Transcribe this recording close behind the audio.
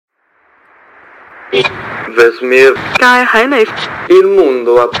Vesmir. Kai Heimei. Il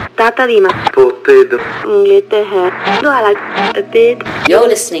mondo ha Tatarima. potuto. You're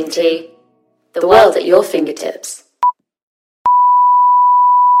listening to The World at Your Fingertips.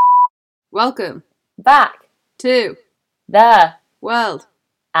 Welcome back to the world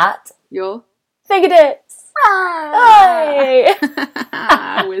at your fingertips. Hi!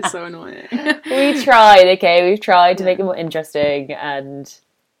 We're so annoying. We've tried to make it more interesting and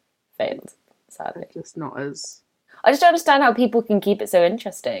failed, sadly. Just not as... I just don't understand how people can keep it so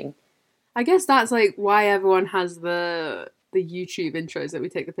interesting. I guess that's like why everyone has the YouTube intros that we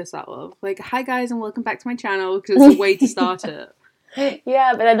take the piss out of. Like, hi guys and welcome back to my channel, because it's a way to start it.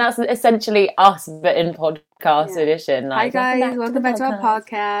 Yeah, but then that's essentially us, but in podcast edition. Like, hi guys, welcome back to our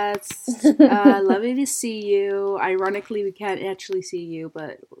podcast. Lovely to see you. Ironically, we can't actually see you,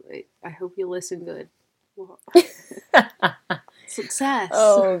 but I hope you listen good. Success.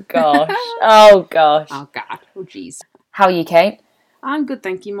 Oh gosh. Oh gosh. Oh god. Oh jeez. How are you, Kate? I'm good,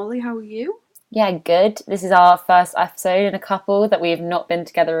 thank you, Molly. How are you? Yeah, good. This is our first episode in a couple that we have not been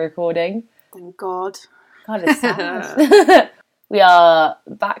together recording. Thank God. God, it's sad. We are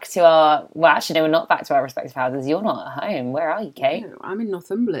back to our... Well, actually, no, we're not back to our respective houses. You're not at home. Where are you, Kate? No, I'm in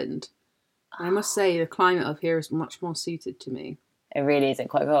Northumberland. I must say, the climate up here is much more suited to me. It really isn't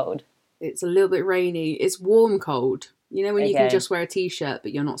quite cold. It's a little bit rainy. It's warm cold. You know when you can Okay. just wear a t-shirt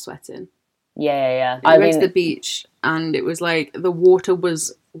but you're not sweating? Yeah. I went to the beach and it was like the water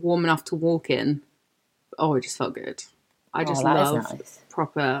was warm enough to walk in. Oh, it just felt good. I just love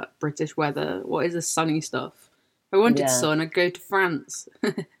proper British weather. What is the sunny stuff? If I wanted sun, I'd go to France.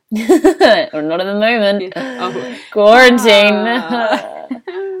 Or not at the moment. Oh. Quarantine.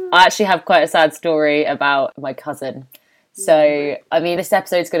 I actually have quite a sad story about my cousin. So, I mean, this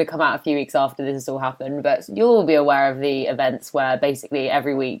episode's going to come out a few weeks after this has all happened, but you'll be aware of the events where basically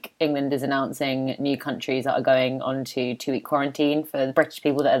every week England is announcing new countries that are going on to 2-week quarantine for the British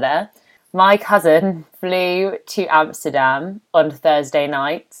people that are there. My cousin flew to Amsterdam on Thursday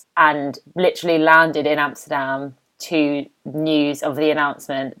night and literally landed in Amsterdam to news of the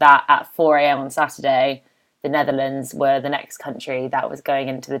announcement that at 4 a.m. on Saturday, the Netherlands were the next country that was going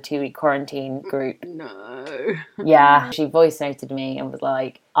into the 2-week quarantine group. No. Yeah, she voice noted me and was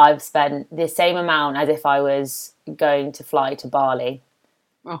like, I've spent the same amount as if I was going to fly to Bali.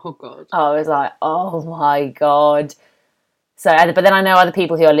 Oh, God. I was like, oh my God. So, but then I know other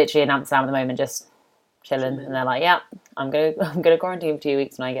people who are literally in Amsterdam at the moment just chilling. And they're like, yeah, I'm gonna quarantine for 2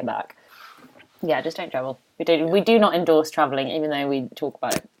 weeks when I get back. Yeah, just don't travel. We do not endorse travelling, even though we talk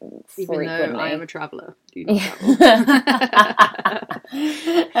about it frequently. Even though I am a traveller. Do not travel.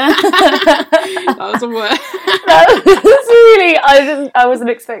 That was a word. That was really... I wasn't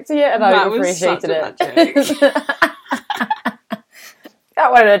expecting it, and I appreciated it.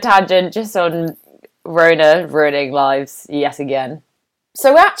 That went on a tangent just on Rona ruining lives yet again.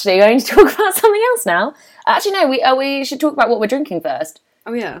 So we're actually going to talk about something else now. Actually, no, we should talk about what we're drinking first.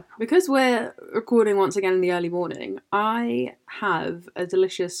 Oh yeah, because we're recording once again in the early morning, I have a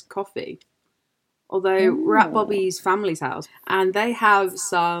delicious coffee. Although we're at Bobby's family's house and they have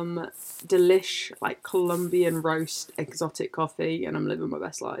some delish, like Colombian roast exotic coffee, and I'm living my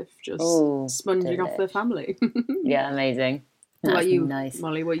best life, just sponging off the family. Yeah, amazing. What about you, nice.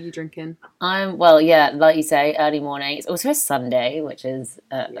 Molly? What are you drinking? Well, yeah, like you say, early morning. It's also a Sunday, which is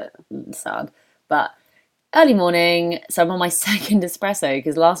sad, but early morning. So I'm on my second espresso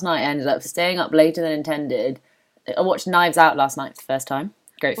because last night I ended up staying up later than intended. I watched Knives Out last night for the first time.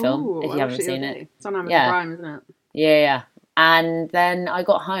 Great film, if you haven't seen it. It's on Amazon Prime, isn't it? Yeah. And then I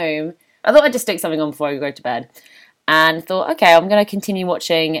got home. I thought I'd just stick something on before I go to bed. And thought, okay, I'm going to continue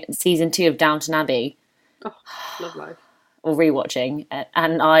watching season 2 of Downton Abbey. Oh, love life. Or rewatching.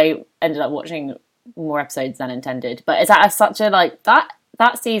 And I ended up watching more episodes than intended. But it's at such a, like, that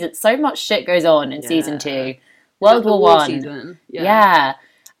season, so much shit goes on in season 2. World War One. Season. Yeah.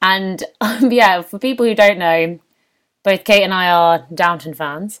 And, for people who don't know, both Kate and I are Downton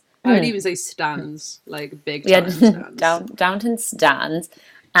fans. I would even say stans, like big time stans. Downton stans.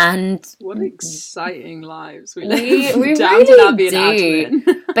 And what exciting lives we live. We Downton really Abbey and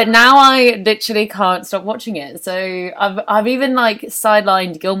do. But now I literally can't stop watching it. So I've even like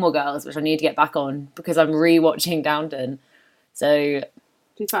sidelined Gilmore Girls, which I need to get back on because I'm rewatching Downton. So to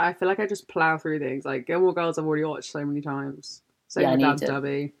be fair, I feel like I just plough through things. Like Gilmore Girls I've already watched so many times. Same with Downton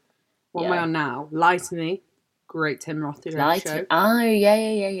Abbey. What am I on now? Lie to Me. Great Tim Roth show. Oh,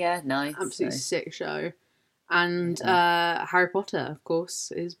 yeah. Nice. Absolutely sick show. And Harry Potter, of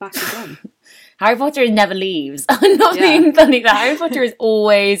course, is back again. Harry Potter never leaves. I'm not being funny. The Harry Potter is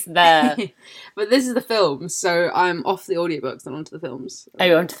always there. But this is the films, so I'm off the audiobooks and onto the films. Oh,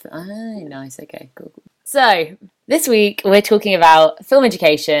 you're onto nice. Okay, cool. So, this week we're talking about film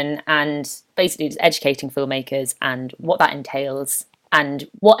education and basically just educating filmmakers and what that entails and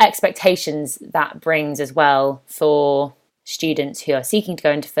what expectations that brings as well for students who are seeking to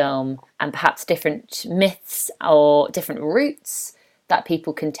go into film, and perhaps different myths or different routes that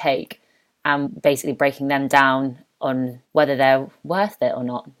people can take, and basically breaking them down on whether they're worth it or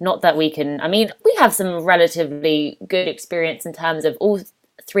not. Not that we have some relatively good experience in terms of all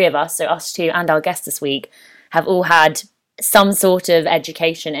three of us, so us two and our guest this week, have all had some sort of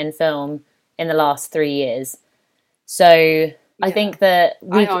education in film in the last 3 years. So I think that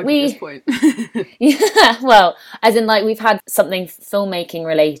we at this point. yeah, well, as in like we've had something filmmaking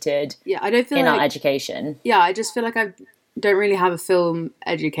related. Yeah, I don't feel in like, our education. Yeah, I just feel like I don't really have a film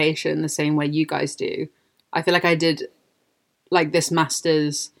education the same way you guys do. I feel like I did, like, this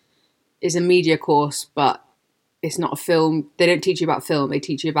master's is a media course, but it's not a film. They don't teach you about film. They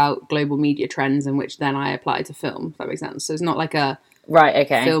teach you about global media trends, in which then I apply to film. If that makes sense. So it's not like a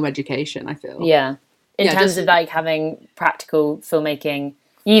film education, I feel. Yeah. In terms of like having practical filmmaking,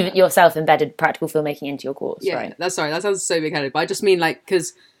 you've yourself embedded practical filmmaking into your course, right? That sounds so big-headed, but I just mean like,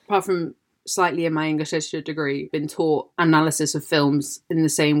 because apart from slightly in my English literature degree, been taught analysis of films in the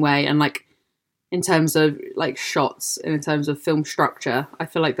same way, and like in terms of like shots and in terms of film structure, I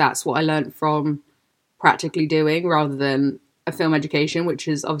feel like that's what I learned from practically doing rather than a film education, which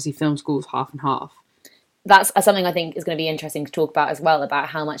is obviously film school's half and half. That's something I think is going to be interesting to talk about as well, about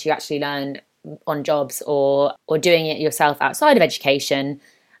how much you actually learn on jobs or doing it yourself outside of education,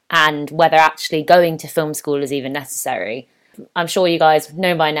 and whether actually going to film school is even necessary. I'm sure you guys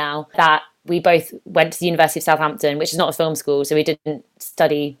know by now that we both went to the University of Southampton, which is not a film school, so we didn't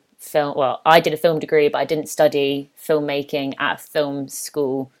study film. Well, I did a film degree, but I didn't study filmmaking at a film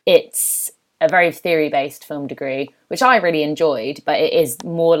school. It's a very theory-based film degree, which I really enjoyed, but it is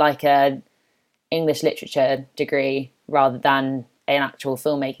more like a English literature degree rather than an actual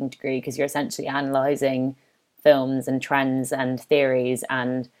filmmaking degree, because you're essentially analysing films and trends and theories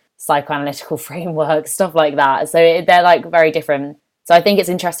and psychoanalytical frameworks, stuff like that. So they're like very different. So I think it's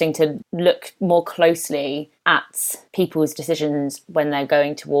interesting to look more closely at people's decisions when they're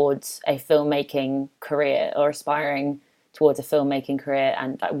going towards a filmmaking career or aspiring towards a filmmaking career,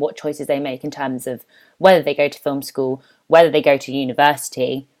 and like what choices they make in terms of whether they go to film school, whether they go to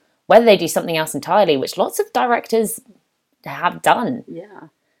university, whether they do something else entirely, which lots of directors have done. Yeah.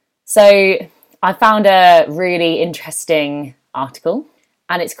 So I found a really interesting article,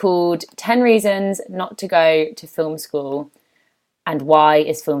 and it's called 10 Reasons Not to Go to Film School and Why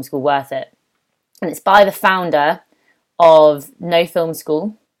is Film School Worth It? And it's by the founder of No Film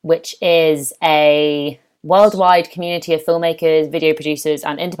School, which is a worldwide community of filmmakers, video producers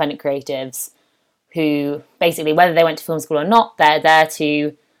and independent creatives who basically, whether they went to film school or not, they're there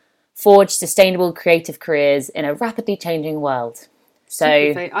to forge sustainable creative careers in a rapidly changing world. So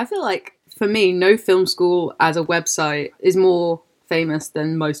I feel like for me, No Film School as a website is more famous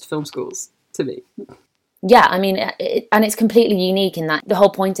than most film schools to me. Yeah, I mean, and it's completely unique in that the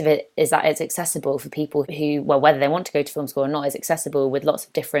whole point of it is that it's accessible for people who, well, whether they want to go to film school or not, is accessible with lots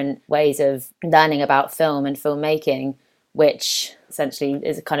of different ways of learning about film and filmmaking, which essentially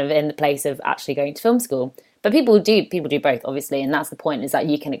is kind of in the place of actually going to film school. But people do both, obviously, and that's the point, is that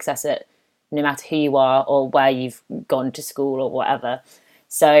you can access it no matter who you are or where you've gone to school or whatever.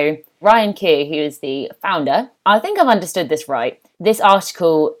 So Ryan Q, who is the founder, I think I've understood this right. This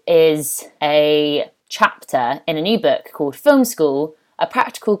article is a chapter in a new book called Film School, A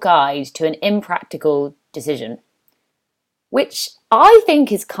Practical Guide to an Impractical Decision, which I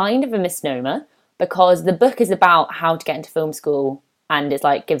think is kind of a misnomer, because the book is about how to get into film school and it's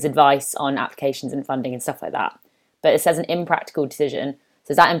like gives advice on applications and funding and stuff like that. But it says an impractical decision.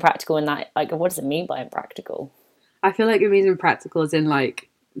 So is that impractical in that, like, what does it mean by impractical? I feel like it means impractical as in like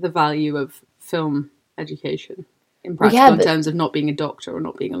the value of film education. Impractical in terms of not being a doctor or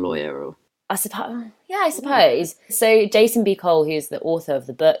not being a lawyer or... I suppose. So Jason B. Cole, who's the author of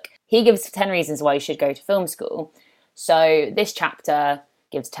the book, he gives 10 reasons why you should go to film school. So this chapter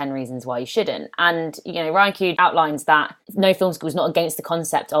gives 10 reasons why you shouldn't. And, you know, Ryan Q outlines that No Film School is not against the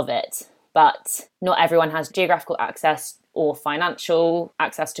concept of it, but not everyone has geographical access or financial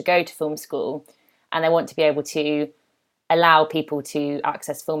access to go to film school. And they want to be able to allow people to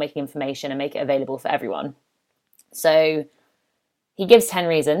access filmmaking information and make it available for everyone. So he gives 10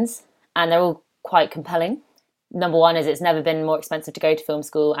 reasons, and they're all quite compelling. Number one is it's never been more expensive to go to film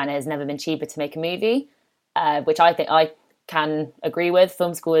school, and it has never been cheaper to make a movie. which I think I can agree with.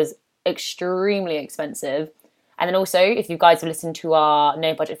 Film school is extremely expensive. And then also, if you guys have listened to our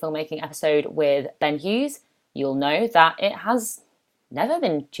no budget filmmaking episode with Ben Hughes, you'll know that it has never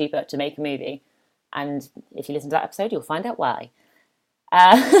been cheaper to make a movie. And if you listen to that episode, you'll find out why.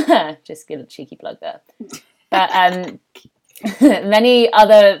 Just give a cheeky plug there. But many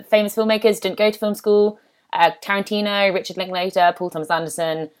other famous filmmakers didn't go to film school. Tarantino, Richard Linklater, Paul Thomas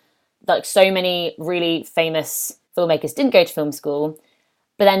Anderson, like so many really famous filmmakers didn't go to film school.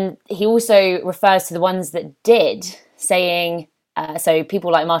 But then he also refers to the ones that did, saying, so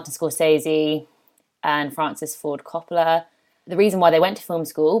people like Martin Scorsese and Francis Ford Coppola, the reason why they went to film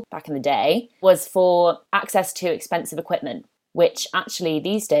school back in the day was for access to expensive equipment, which actually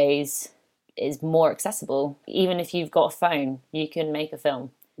these days is more accessible. Even if you've got a phone, you can make a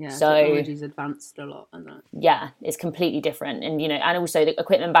film. Yeah, so technology's advanced a lot in that. Yeah, it's completely different. And, and also the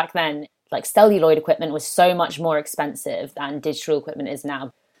equipment back then, like celluloid equipment was so much more expensive than digital equipment is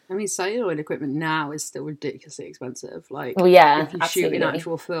now. I mean, celluloid equipment now is still ridiculously expensive. Like, well, yeah, if you absolutely. shoot an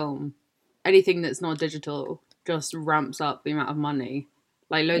actual film, anything that's not digital just ramps up the amount of money.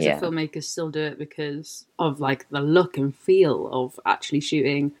 Like, loads of filmmakers still do it because of, like, the look and feel of actually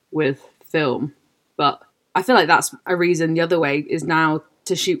shooting with film. But I feel like that's a reason the other way is now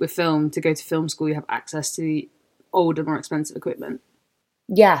to shoot with film, to go to film school, you have access to the older, more expensive equipment.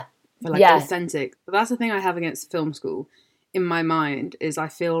 Yeah. For, like, authentic. But that's the thing I have against film school, in my mind, is I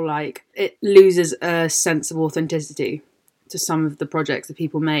feel like it loses a sense of authenticity to some of the projects that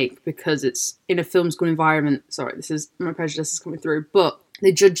people make because it's in a film school environment. Sorry, this is my prejudice is coming through, but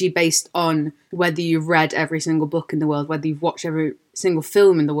they judge you based on whether you've read every single book in the world, whether you've watched every single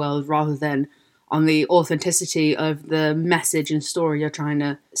film in the world, rather than on the authenticity of the message and story you're trying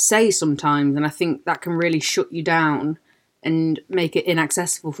to say sometimes. And I think that can really shut you down and make it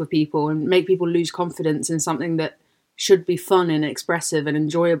inaccessible for people and make people lose confidence in something that should be fun and expressive and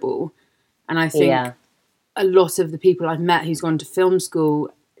enjoyable. And I think a lot of the people I've met who's gone to film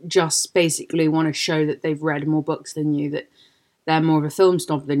school just basically want to show that they've read more books than you, that they're more of a film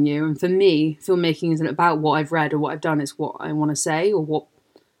snob than you. And for me, filmmaking isn't about what I've read or what I've done, it's what I want to say or what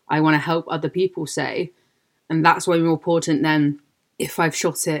I want to help other people say. And that's way more important than if I've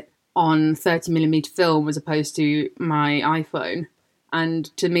shot it on 30mm film as opposed to my iPhone.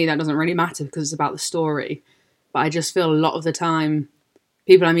 And to me, that doesn't really matter because it's about the story. But I just feel a lot of the time,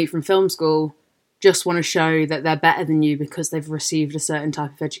 people I meet from film school just want to show that they're better than you because they've received a certain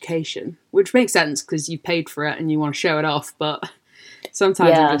type of education, which makes sense because you paid for it and you want to show it off. But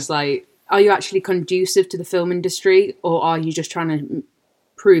sometimes I'm just like, are you actually conducive to the film industry, or are you just trying to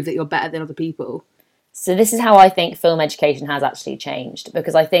prove that you're better than other people? So this is how I think film education has actually changed,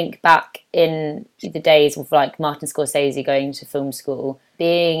 because I think back in the days of like Martin Scorsese going to film school,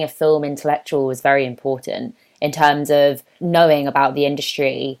 being a film intellectual was very important in terms of knowing about the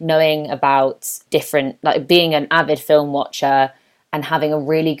industry, knowing about different, like being an avid film watcher and having a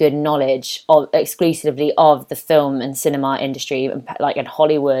really good knowledge of exclusively of the film and cinema industry, like in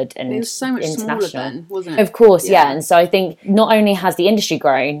Hollywood and it was so much international. Smaller then, wasn't it? Of course, yeah. And so I think not only has the industry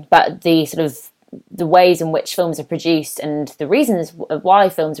grown, but the sort of the ways in which films are produced and the reasons why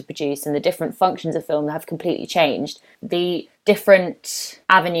films are produced and the different functions of film have completely changed. The different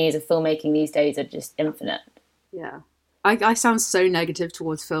avenues of filmmaking these days are just infinite. Yeah. I sound so negative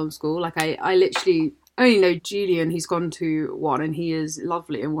towards film school. Like, I literally only know Julien, who's gone to one, and he is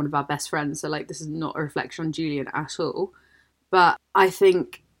lovely and one of our best friends. So, like, this is not a reflection on Julien at all. But I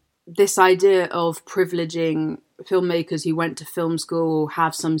think this idea of privileging filmmakers who went to film school or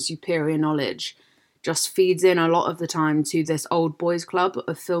have some superior knowledge just feeds in a lot of the time to this old boys club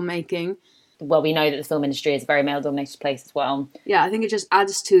of filmmaking. Well, we know that the film industry is a very male-dominated place as well. Yeah, I think it just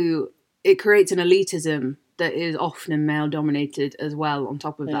adds to, it creates an elitism that is often male-dominated as well on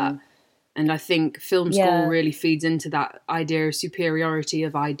top of that. And I think film school really feeds into that idea of superiority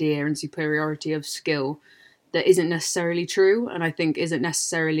of idea and superiority of skill that isn't necessarily true, and I think isn't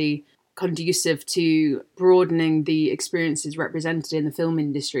necessarily conducive to broadening the experiences represented in the film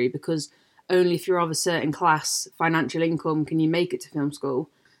industry, because only if you're of a certain class, financial income, can you make it to film school.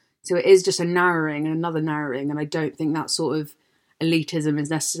 So it is just a narrowing and another narrowing, and I don't think that sort of elitism is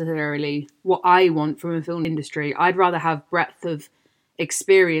necessarily what I want from a film industry. I'd rather have breadth of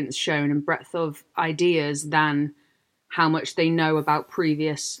experience shown and breadth of ideas than how much they know about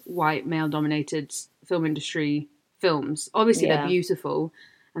previous white male-dominated film industry films. Obviously, they're beautiful,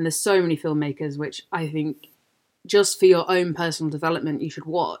 and there's so many filmmakers which I think just for your own personal development you should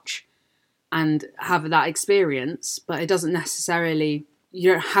watch and have that experience, but it doesn't necessarily, you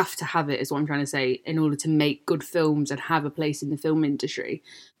don't have to have it, is what I'm trying to say, in order to make good films and have a place in the film industry.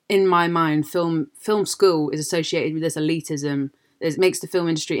 in my mind, film school is associated with this elitism. It makes the film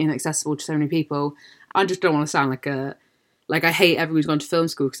industry inaccessible to so many people. I just don't want to sound like I hate everyone who's gone to film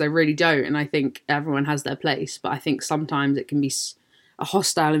school, because I really don't, and I think everyone has their place. But I think sometimes it can be a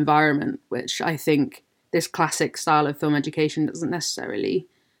hostile environment, which I think this classic style of film education doesn't necessarily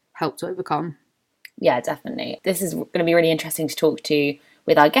help to overcome. Yeah, definitely. This is going to be really interesting to talk to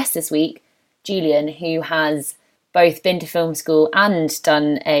with our guest this week, Julien, who has both been to film school and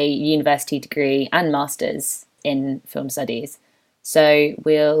done a university degree and masters in film studies. So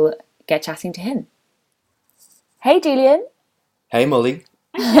we'll get chatting to him. Hey, Julien. Hey, Molly.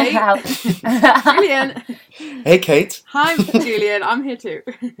 Hey, Julien. Hey, Kate. Hi, Julien. I'm here too.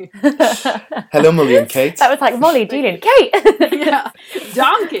 Hello, Molly and Kate. That was like Molly, Julien, Kate. Yeah,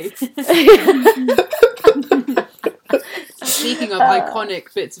 donkey. Speaking of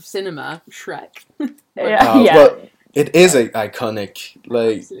iconic bits of cinema, Shrek. Well, it is iconic.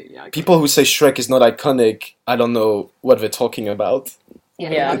 Like, Absolutely iconic. people who say Shrek is not iconic, I don't know what they're talking about. Yeah,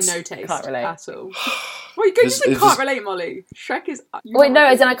 Yeah, you have no taste can't relate. at all. Well, you just It's can't just- relate, Molly. Shrek is. Wait, no,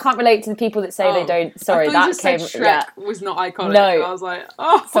 as in I can't relate to the people that say they don't. Sorry, I thought that you just came. said Shrek Yeah, was not iconic. No. I was like,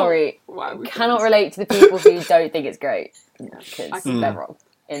 oh, sorry. Why would Cannot you- relate to the people who don't think it's great, because can- they're wrong,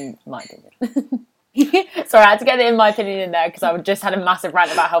 in my opinion. Sorry, I had to get it in my opinion in there because I just had a massive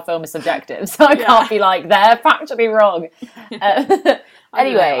rant about how film is subjective, so I can't be like, they're factually wrong. I don't know,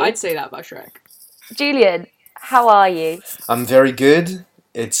 Anyway, I'd say that about Shrek. Julien, how are you? I'm very good.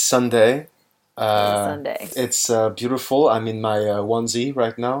 It's Sunday. Sunday. It's beautiful. I'm in my onesie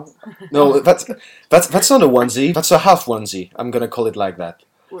right now. No, that's not a onesie. That's a half onesie. I'm gonna call it like that.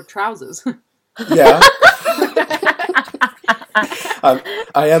 Or trousers. Yeah.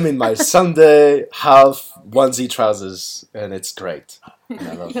 I am in my Sunday half onesie trousers, and it's great. And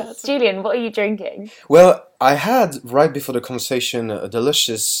I love it. Julien, what are you drinking? Well, I had, right before the conversation, a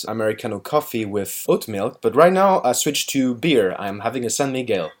delicious Americano coffee with oat milk, but right now I switched to beer. I'm having a San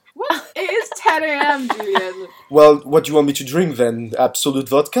Miguel. What? It is 10 a.m., Julien. Well, what do you want me to drink then? Absolute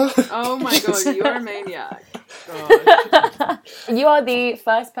vodka? Oh my god, you're a maniac. God. You are the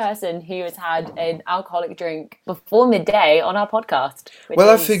first person who has had an alcoholic drink before midday on our podcast. which Well,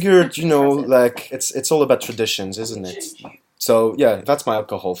 I is figured, impressive. like, it's all about traditions, isn't it? So, yeah, that's my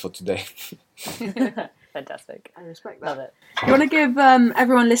alcohol for today. Fantastic. I respect that. Love it. You want to give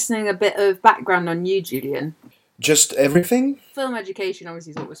everyone listening a bit of background on you, Julien? Just everything? Film education,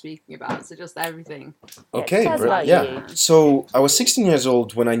 obviously, is what we're speaking about, so just everything. Okay, tell us about yeah. you. So I was 16 years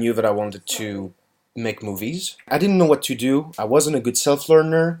old when I knew that I wanted to make movies. I didn't know what to do. I wasn't a good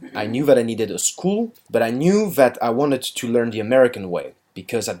self-learner. I knew that I needed a school, but I knew that I wanted to learn the American way.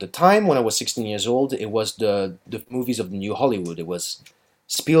 Because at the time, when I was 16 years old, it was the movies of the New Hollywood. It was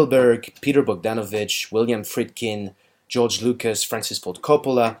Spielberg, Peter Bogdanovich, William Friedkin, George Lucas, Francis Ford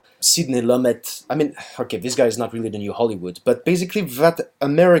Coppola, Sidney Lumet. I mean, okay, this guy is not really the New Hollywood, but basically that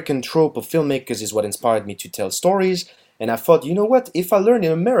American trope of filmmakers is what inspired me to tell stories. And I thought, you know what, if I learn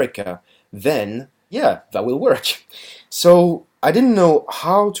in America, then, yeah, that will work. So I didn't know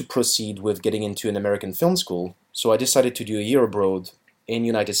how to proceed with getting into an American film school, so I decided to do a year abroad in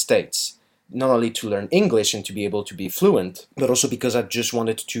United States. Not only to learn English and to be able to be fluent, but also because I just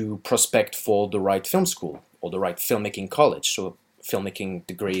wanted to prospect for the right film school or the right filmmaking college, so a filmmaking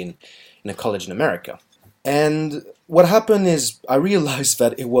degree in a college in America. And what happened is I realized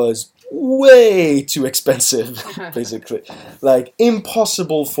that it was way too expensive, basically. Like,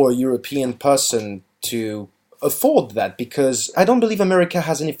 impossible for a European person to afford that, because I don't believe America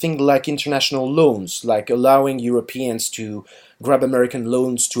has anything like international loans, like allowing Europeans to grab American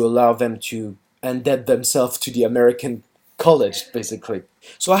loans to allow them to indebt themselves to the American college, basically.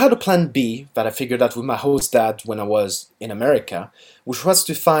 So I had a plan B that I figured out with my host dad when I was in America, which was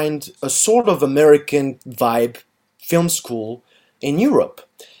to find a sort of American vibe film school in Europe.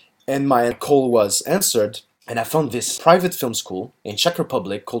 And my call was answered, and I found this private film school in Czech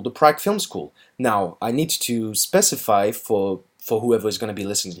Republic called the Prague Film School. Now, I need to specify for whoever is going to be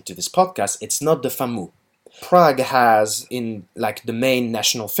listening to this podcast, it's not the FAMU. Prague has in like the main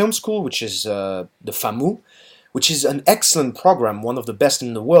national film school, which is the FAMU, which is an excellent program, one of the best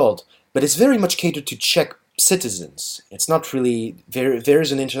in the world, but it's very much catered to Czech citizens. It's not really, there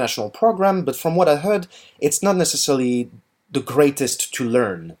is an international program, but from what I heard, it's not necessarily the greatest to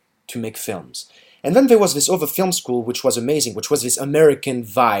learn to make films. And then there was this other film school, which was amazing, which was this American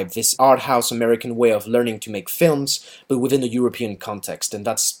vibe, this art house American way of learning to make films, but within a European context, and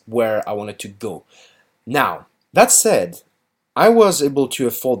that's where I wanted to go. Now, that said, I was able to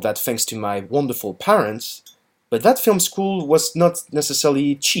afford that thanks to my wonderful parents, but that film school was not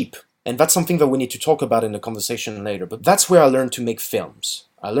necessarily cheap. And that's something that we need to talk about in the conversation later. But that's where I learned to make films.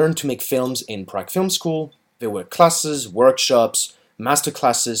 I learned to make films in Prague Film School. There were classes, workshops, master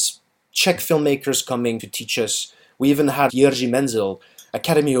classes, Czech filmmakers coming to teach us. We even had Jiří Menzel,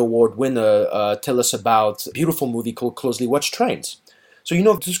 Academy Award winner, tell us about a beautiful movie called Closely Watched Trains. So,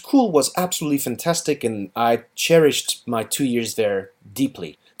 the school was absolutely fantastic, and I cherished my 2 years there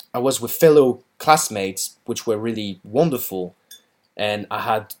deeply. I was with fellow classmates, which were really wonderful, and I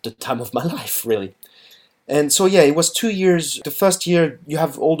had the time of my life, really. And so, yeah, it was 2 years. The first year, you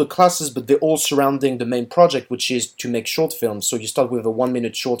have all the classes, but they're all surrounding the main project, which is to make short films. So you start with a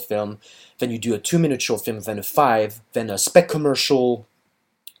 1-minute short film, then you do a 2-minute short film, then a 5, then a spec commercial,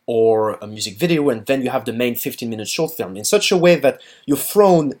 or a music video, and then you have the main 15-minute short film, in such a way that you're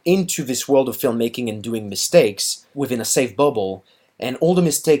thrown into this world of filmmaking and doing mistakes within a safe bubble, and all the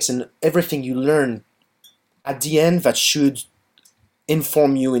mistakes and everything you learn at the end that should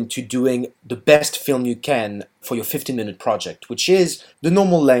inform you into doing the best film you can for your 15-minute project, which is the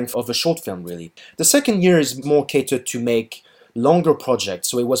normal length of a short film, really. The second year is more catered to make longer project,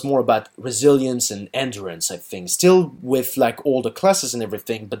 so it was more about resilience and endurance, I think, still with like all the classes and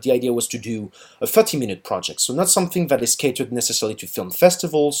everything, but the idea was to do a 30-minute project, so not something that is catered necessarily to film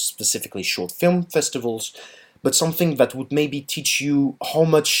festivals, specifically short film festivals, but something that would maybe teach you how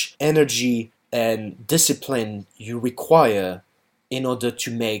much energy and discipline you require in order to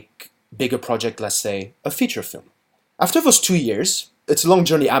make bigger project, let's say a feature film. After those 2 years, it's a long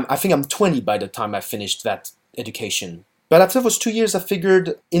journey. I think I'm 20 by the time I finished that education. But after those 2 years, I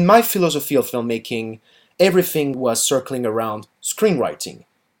figured in my philosophy of filmmaking, everything was circling around screenwriting.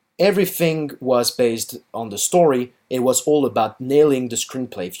 Everything was based on the story. It was all about nailing the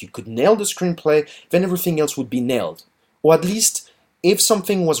screenplay. If you could nail the screenplay, then everything else would be nailed. Or at least, if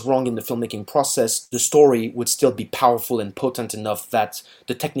something was wrong in the filmmaking process, the story would still be powerful and potent enough that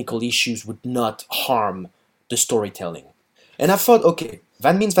the technical issues would not harm the storytelling. And I thought, okay,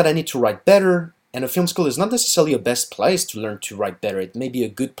 that means that I need to write better. And a film school is not necessarily a best place to learn to write better. It may be a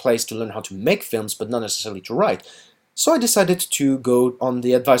good place to learn how to make films, but not necessarily to write. So I decided to go, on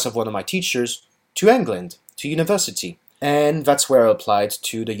the advice of one of my teachers, to England, to university. And that's where I applied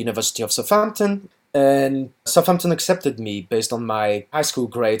to the University of Southampton. And Southampton accepted me based on my high school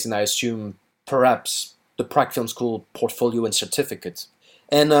grades, and I assume perhaps the Prague Film School portfolio and certificate.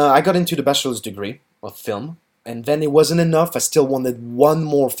 And I got into the bachelor's degree of film. And then it wasn't enough. I still wanted one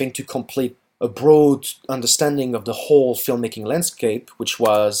more thing to complete a broad understanding of the whole filmmaking landscape, which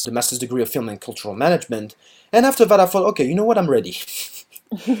was the Master's degree of Film and Cultural Management. And after that, I thought, okay, you know what, I'm ready.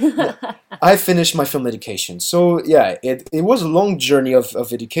 I finished my film education. So yeah, it was a long journey of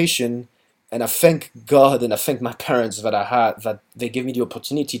education, and I thank God and I thank my parents that they gave me the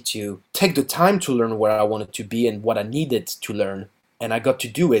opportunity to take the time to learn where I wanted to be and what I needed to learn, and I got to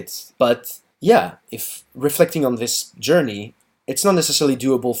do it. But yeah, if reflecting on this journey, it's not necessarily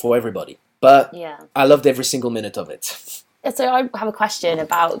doable for everybody. But yeah, I loved every single minute of it. So I have a question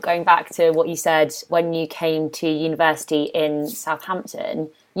about going back to what you said when you came to university in Southampton.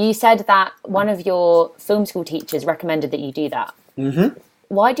 You said that one of your film school teachers recommended that you do that. Mm-hmm.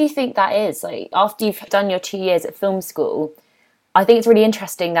 Why do you think that is? Like, after you've done your 2 years at film school, I think it's really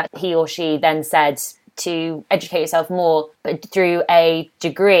interesting that he or she then said to educate yourself more, but through a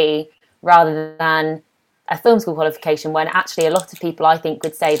degree rather than a film school qualification, when actually a lot of people, I think,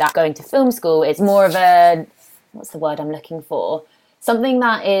 would say that going to film school is more of a, what's the word I'm looking for? Something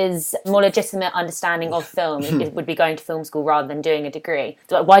that is more legitimate understanding of film it would be going to film school rather than doing a degree.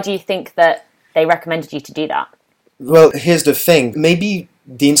 So why do you think that they recommended you to do that? Well, here's the thing. Maybe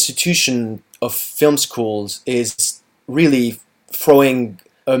the institution of film schools is really throwing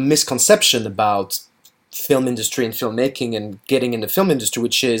a misconception about film industry and filmmaking and getting in the film industry,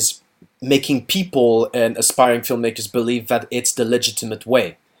 which is making people and aspiring filmmakers believe that it's the legitimate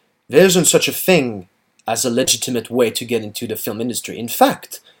way. There isn't such a thing as a legitimate way to get into the film industry. In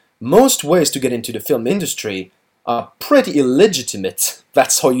fact, most ways to get into the film industry are pretty illegitimate.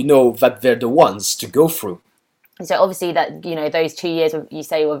 That's how you know that they're the ones to go through. So obviously that, those 2 years you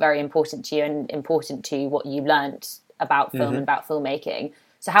say were very important to you and important to what you learned about film and about filmmaking.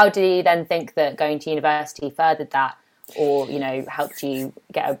 So how do you then think that going to university furthered that, or helped you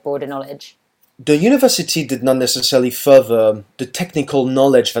get a broader knowledge? The university did not necessarily further the technical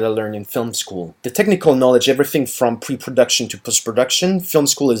knowledge that I learned in film school. The technical knowledge, everything from pre-production to post-production, film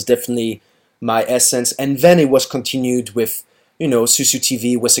school is definitely my essence. And then it was continued with, Susu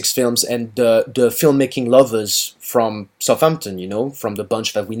TV, Wessex Films, and the filmmaking lovers from Southampton, from the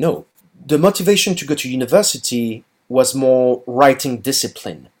bunch that we know. The motivation to go to university was more writing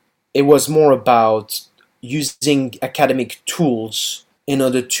discipline. It was more about using academic tools in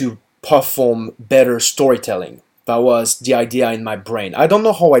order to perform better storytelling. That was the idea in my brain. I don't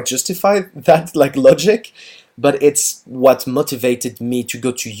know how I justify that like logic, but it's what motivated me to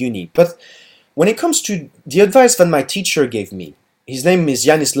go to uni. But when it comes to the advice that my teacher gave me, his name is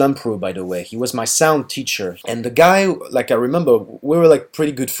Yanis Lamprou, by the way. He was my sound teacher. And the guy, like I remember, we were like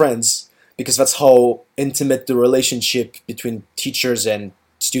pretty good friends because that's how intimate the relationship between teachers and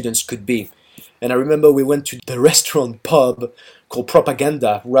students could be. And I remember we went to the restaurant pub called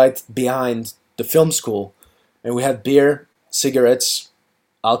Propaganda right behind the film school. And we had beer, cigarettes,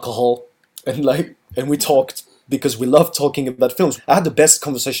 alcohol, and we talked because we loved talking about films. I had the best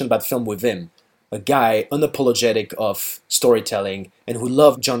conversation about film with him. A guy unapologetic of storytelling and who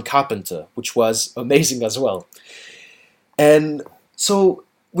loved John Carpenter, which was amazing as well. And so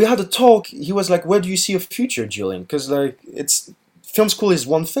we had a talk. He was like, "Where do you see a future, Julien? Because like it's film school is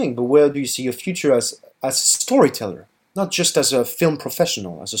one thing, but where do you see a future as a storyteller, not just as a film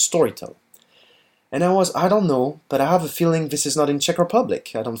professional, as a storyteller?" And I don't know, but I have a feeling this is not in Czech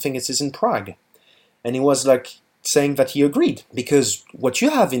Republic. I don't think it is in Prague. And he was like saying that he agreed because what you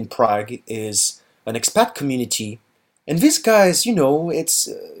have in Prague is an expat community, and these guys,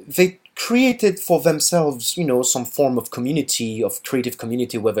 they created for themselves, some form of community, of creative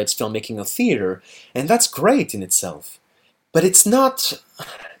community, whether it's filmmaking or theater, and that's great in itself. But it's not,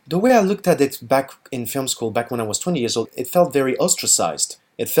 the way I looked at it back in film school, back when I was 20 years old, it felt very ostracized.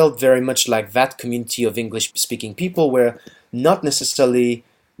 It felt very much like that community of English-speaking people were not necessarily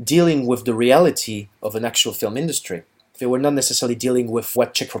dealing with the reality of an actual film industry. They were not necessarily dealing with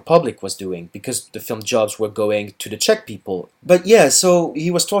what Czech Republic was doing because the film jobs were going to the Czech people. But yeah, so he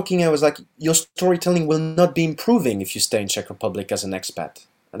was talking, I was like, your storytelling will not be improving if you stay in Czech Republic as an expat.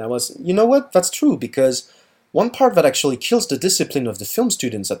 And I was, you know what, that's true, because one part that actually kills the discipline of the film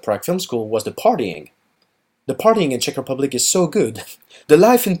students at Prague Film School was the partying. The partying in Czech Republic is so good. The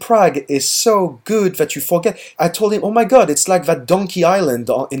life in Prague is so good that you forget. I told him, oh my god, it's like that Donkey Island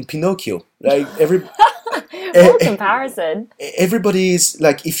in Pinocchio. Like What comparison? Everybody's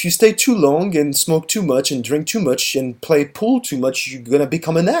like, if you stay too long and smoke too much and drink too much and play pool too much, you're gonna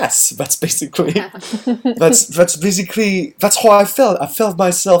become an ass. That's basically, that's how I felt. I felt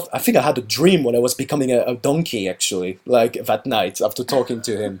myself, I think I had a dream when I was becoming a donkey, actually, like that night after talking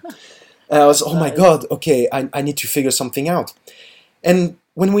to him. And I was, oh my god, okay, I need to figure something out. And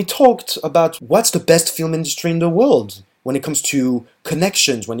when we talked about what's the best film industry in the world, when it comes to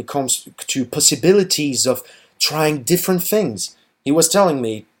connections, when it comes to possibilities of trying different things, he was telling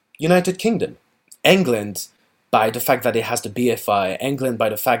me United Kingdom, England, by the fact that it has the BFI, England by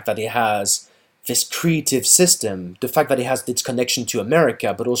the fact that it has this creative system, the fact that it has its connection to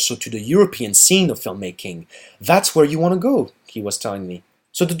America, but also to the European scene of filmmaking. That's where you want to go, he was telling me.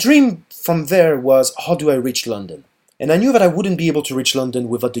 So the dream from there was, how do I reach London? And I knew that I wouldn't be able to reach London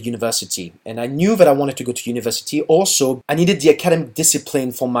without the university. And I knew that I wanted to go to university. Also, I needed the academic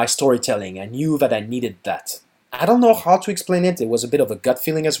discipline for my storytelling. I knew that I needed that. I don't know how to explain it. It was a bit of a gut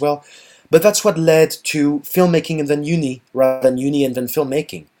feeling as well. But that's what led to filmmaking and then uni, rather than uni and then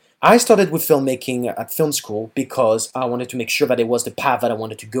filmmaking. I started with filmmaking at film school because I wanted to make sure that it was the path that I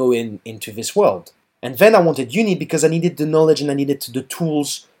wanted to go into this world. And then I wanted uni because I needed the knowledge and I needed the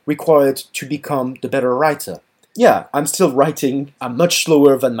tools required to become the better writer. Yeah, I'm still writing. I'm much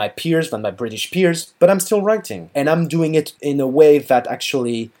slower than my peers, than my British peers, but I'm still writing. And I'm doing it in a way that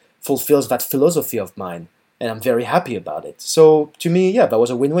actually fulfills that philosophy of mine. And I'm very happy about it. So to me, yeah, that was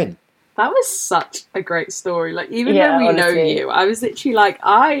a win-win. That was such a great story. Like, even though we honestly. know you, I was literally like,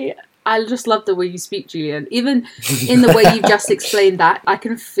 I just love the way you speak, Julien. Even in the way you just explained that, I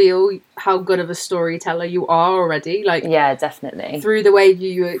can feel how good of a storyteller you are already. Like, Yeah, definitely. through the way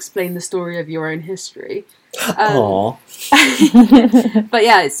you explain the story of your own history. Aww. But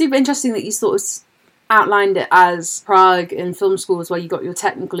yeah, it's super interesting that you sort of outlined it as Prague and film school is where you got your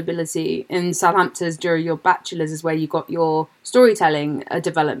technical ability, in Southampton during your bachelor's is where you got your storytelling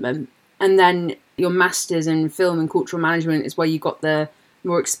development, and then your master's in film and cultural management is where you got the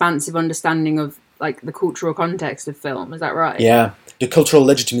more expansive understanding of like the cultural context of film. Is that right? Yeah, the cultural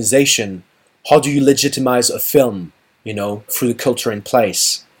legitimization. How do you legitimize a film, through the culture in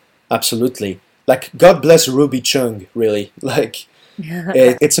place? Absolutely. Like, God bless Ruby Chung, really. Like,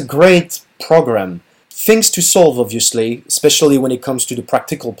 it's a great program. Things to solve, obviously, especially when it comes to the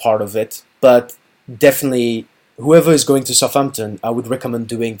practical part of it. But definitely, whoever is going to Southampton, I would recommend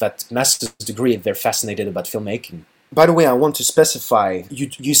doing that master's degree if they're fascinated about filmmaking. By the way, I want to specify,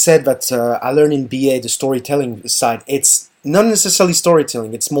 you said that I learned in BA the storytelling side. It's not necessarily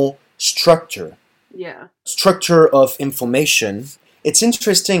storytelling, it's more structure. Yeah. Structure of information. It's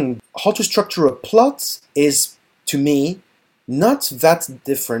interesting, how to structure a plot is, to me, not that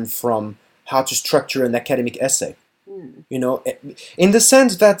different from how to structure an academic essay. You know, in the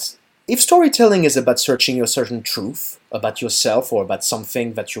sense that if storytelling is about searching a certain truth about yourself or about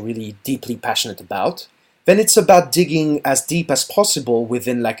something that you're really deeply passionate about, then it's about digging as deep as possible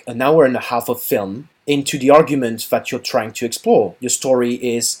within like an hour and a half of film into the argument that you're trying to explore. Your story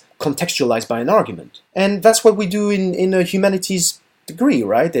is contextualized by an argument. And that's what we do in a humanities degree,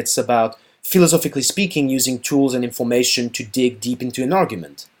 right? It's about, philosophically speaking, using tools and information to dig deep into an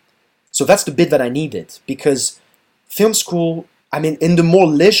argument. So that's the bit that I needed, because film school, I mean, in the more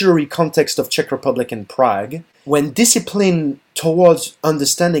leisurely context of Czech Republic and Prague, when discipline towards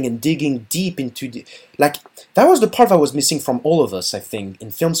understanding and digging deep into like, that was the part that was missing from all of us, I think, in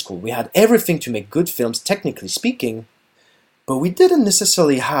film school. We had everything to make good films, technically speaking, but we didn't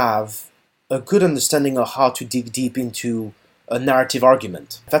necessarily have a good understanding of how to dig deep into a narrative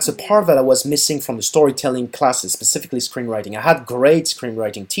argument. That's a part that I was missing from the storytelling classes, specifically screenwriting. I had great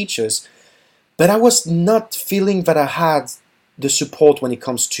screenwriting teachers, but I was not feeling that I had the support when it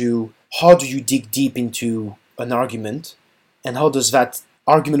comes to how do you dig deep into an argument, and how does that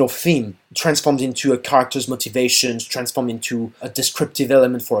argument or theme transform into a character's motivations, transform into a descriptive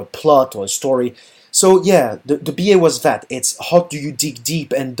element for a plot or a story. So yeah, the BA was that. It's how do you dig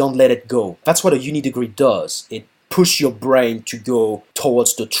deep and don't let it go. That's what a uni degree does. It pushes your brain to go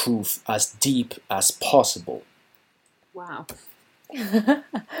towards the truth as deep as possible. Wow.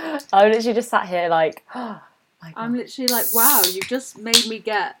 I literally just sat here like, oh my God. I'm literally like, wow, you just made me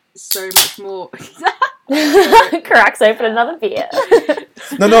get so much more. Cracks open another beer.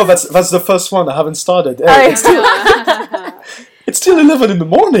 No, that's the first one. I haven't started. It's still 11 in the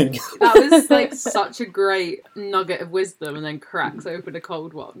morning. That was like such a great nugget of wisdom, and then cracks open a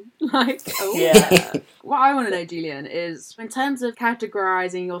cold one. Like, oh. Yeah. What I want to know, Julien, is in terms of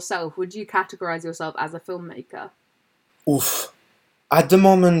categorizing yourself, would you categorize yourself as a filmmaker? Oof. At the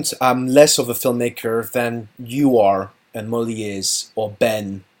moment, I'm less of a filmmaker than you are, and Molly is, or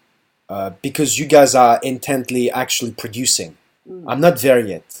Ben, because you guys are intently actually producing. I'm not there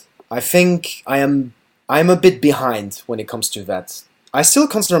yet. I think I'm a bit behind when it comes to that. I still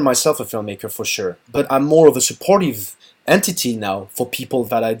consider myself a filmmaker for sure, but I'm more of a supportive entity now for people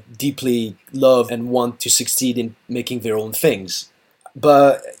that I deeply love and want to succeed in making their own things.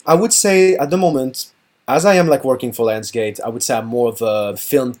 But I would say at the moment, as I am like working for Lionsgate, I would say I'm more of a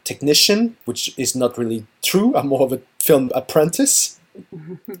film technician, which is not really true. I'm more of a film apprentice.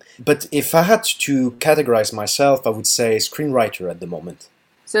 But if I had to categorize myself, I would say screenwriter at the moment.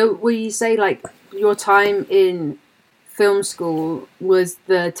 So will you say like your time in film school was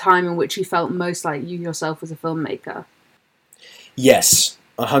the time in which you felt most like you yourself as a filmmaker? Yes,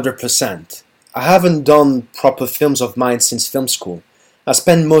 100%. I haven't done proper films of mine since film school. I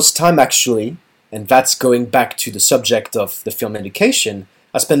spend most time actually, and that's going back to the subject of the film education,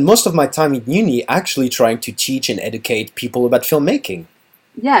 I spend most of my time in uni actually trying to teach and educate people about filmmaking.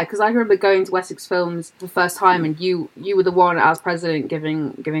 Yeah, because I remember going to Wessex Films the first time, and you were the one as president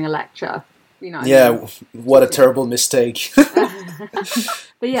giving a lecture. You know. What a terrible mistake.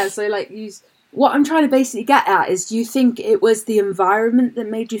 But yeah, so like what I'm trying to basically get at is, do you think it was the environment that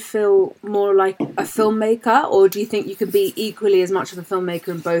made you feel more like a filmmaker, or do you think you could be equally as much of a filmmaker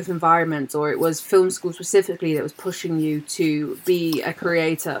in both environments, or it was film school specifically that was pushing you to be a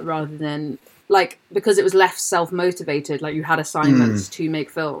creator rather than, like, because it was less self-motivated, like you had assignments to make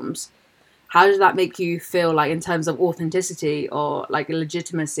films? How did that make you feel, like, in terms of authenticity or like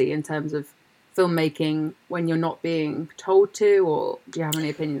legitimacy in terms of filmmaking when you're not being told to, or do you have any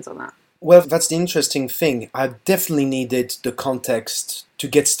opinions on that? Well, that's the interesting thing. I definitely needed the context to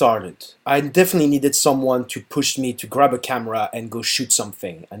get started. I definitely needed someone to push me to grab a camera and go shoot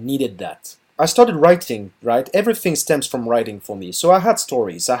something. I needed that. I started writing, right? Everything stems from writing for me. So I had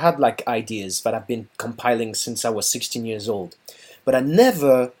stories. I had like ideas that I've been compiling since I was 16 years old. But I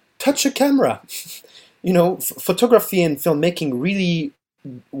never touched a camera. You know, photography and filmmaking really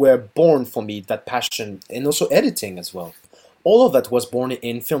were born for me, that passion, and also editing as well. All of that was born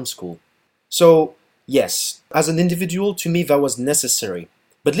in film school. So, yes, as an individual, to me that was necessary.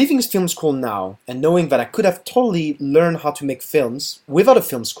 But leaving film school now, and knowing that I could have totally learned how to make films without a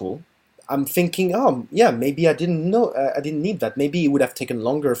film school, I'm thinking, oh, yeah, maybe I didn't need that. Maybe it would have taken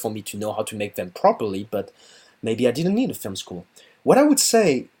longer for me to know how to make them properly, but maybe I didn't need a film school. What I would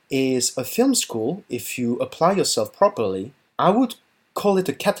say is a film school, if you apply yourself properly, I would call it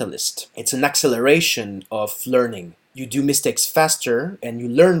a catalyst. It's an acceleration of learning. You do mistakes faster and you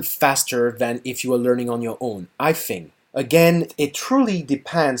learn faster than if you were learning on your own, I think. Again, it truly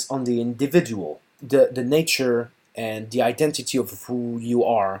depends on the individual. The nature and the identity of who you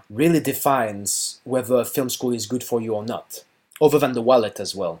are really defines whether a film school is good for you or not. other than the wallet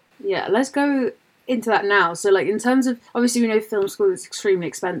as well. Yeah, let's go into that now. So, like, in terms of, obviously we know film school is extremely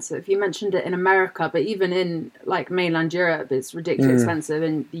expensive. You mentioned it in America, but even in, like, mainland Europe, it's ridiculously expensive.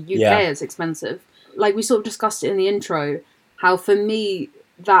 In the UK, it's expensive. Like, we sort of discussed it in the intro, how for me,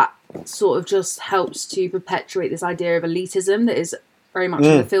 that sort of just helps to perpetuate this idea of elitism that is very much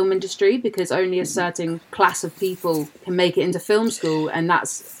in the film industry, because only a certain class of people can make it into film school, and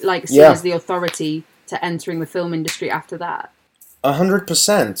that's, like, seen as the authority to entering the film industry after that.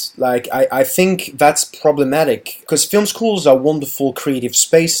 100%. Like, I think that's problematic, because film schools are wonderful creative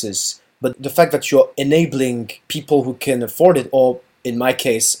spaces, but the fact that you're enabling people who can afford it, or in my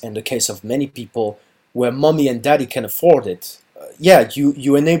case, and the case of many people, where mommy and daddy can afford it,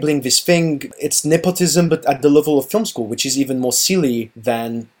 you enabling this thing. It's nepotism, but at the level of film school, which is even more silly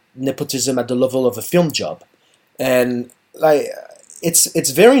than nepotism at the level of a film job. And like,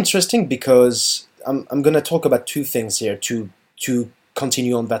 it's very interesting, because I'm gonna talk about two things here to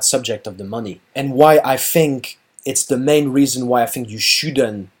continue on that subject of the money, and why I think it's the main reason why I think you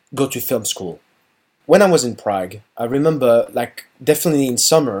shouldn't go to film school. When I was in Prague, I remember, like, definitely in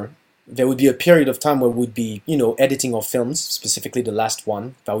summer, there would be a period of time where we'd be, editing our films, specifically the last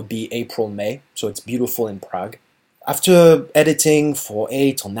one. That would be April, May, so it's beautiful in Prague. After editing for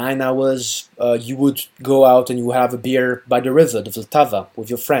 8 or 9 hours, you would go out and you would have a beer by the river, the Vltava, with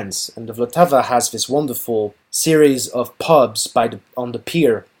your friends. And the Vltava has this wonderful series of pubs on the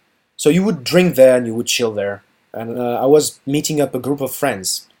pier. So you would drink there and you would chill there. And I was meeting up a group of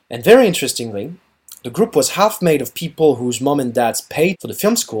friends. And very interestingly, the group was half made of people whose mom and dads paid for the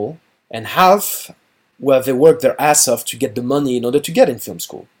film school, and half where they worked their ass off to get the money in order to get in film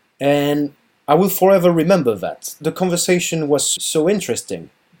school. And I will forever remember that. The conversation was so interesting,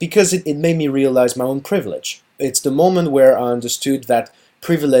 because it made me realize my own privilege. It's the moment where I understood that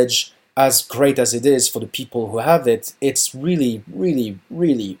privilege, as great as it is for the people who have it, it's really, really,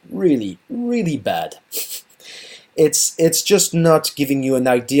 really, really, really bad. It's just not giving you an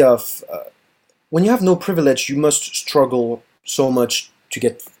idea of... when you have no privilege, you must struggle so much to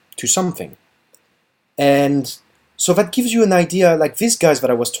get to something. And so that gives you an idea, like these guys that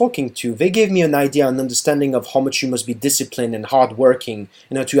I was talking to, they gave me an idea, an understanding of how much you must be disciplined and hardworking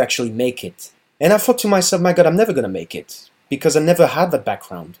in order to actually make it. And I thought to myself, my God, I'm never going to make it, because I never had that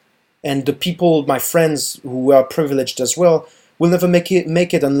background. And the people, my friends who are privileged as well, will never make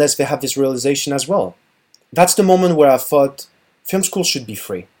it unless they have this realization as well. That's the moment where I thought film school should be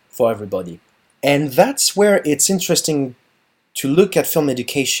free for everybody. And that's where it's interesting to look at film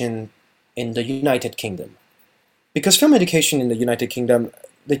education in the United Kingdom. Because film education in the United Kingdom,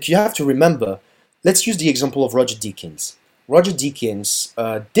 like, you have to remember, let's use the example of Roger Deakins. Roger Deakins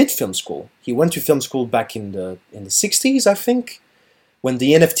did film school. He went to film school back in the 60s, I think, when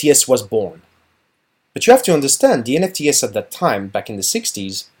the NFTS was born. But you have to understand, the NFTS at that time, back in the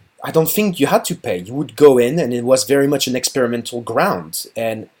 60s, I don't think you had to pay. You would go in, and it was very much an experimental ground.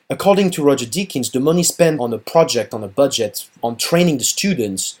 And according to Roger Deakins, the money spent on a project, on a budget, on training the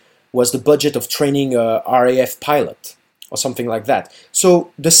students, was the budget of training a RAF pilot, or something like that.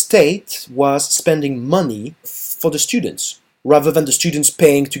 So the state was spending money for the students, rather than the students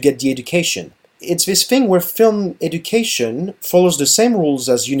paying to get the education. It's this thing where film education follows the same rules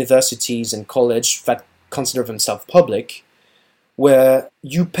as universities and college that consider themselves public, where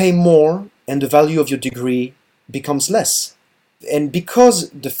you pay more and the value of your degree becomes less. And because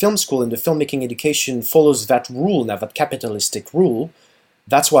the film school and the filmmaking education follows that rule, now that capitalistic rule,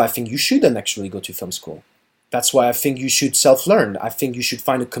 that's why I think you shouldn't actually go to film school. That's why I think you should self-learn. I think you should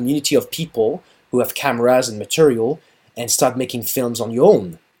find a community of people who have cameras and material and start making films on your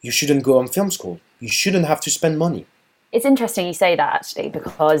own. You shouldn't go on film school. You shouldn't have to spend money. It's interesting you say that, actually,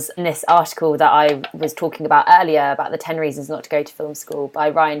 because in this article that I was talking about earlier, about the 10 reasons not to go to film school, by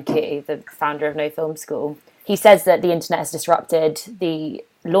Ryan Key, the founder of No Film School, he says that the internet has disrupted the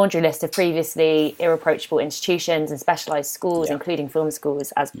laundry list of previously irreproachable institutions and specialised schools, including film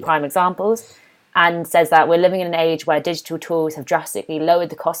schools, as prime examples, and says that we're living in an age where digital tools have drastically lowered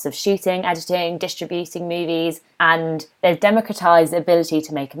the costs of shooting, editing, distributing movies, and they've democratised the ability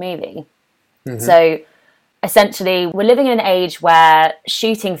to make a movie. Mm-hmm. So essentially, we're living in an age where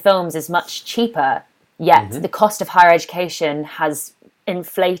shooting films is much cheaper, yet the cost of higher education has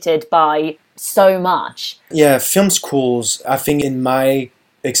inflated by so much. Yeah, film schools, I think in my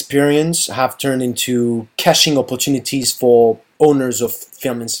experience, have turned into cashing opportunities for owners of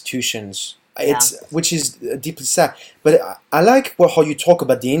film institutions. Which is deeply sad. But I like how you talk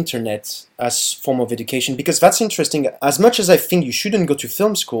about the internet as form of education, because that's interesting. As much as I think you shouldn't go to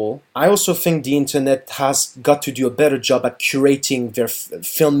film school, I also think the internet has got to do a better job at curating their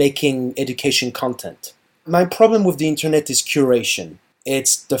filmmaking education content. My problem with the internet is curation.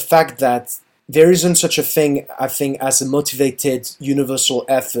 It's the fact that there isn't such a thing, I think, as a motivated universal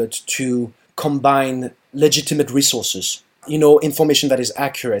effort to combine legitimate resources. Information that is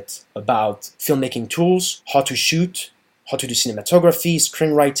accurate about filmmaking tools, how to shoot, how to do cinematography,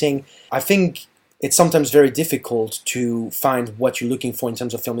 screenwriting. I think it's sometimes very difficult to find what you're looking for in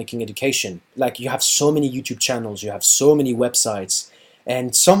terms of filmmaking education. Like, you have so many YouTube channels, you have so many websites,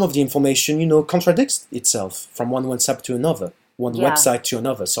 and some of the information, contradicts itself from one website to another. Website to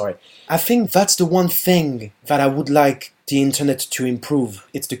another, sorry. I think that's the one thing that I would like the internet to improve.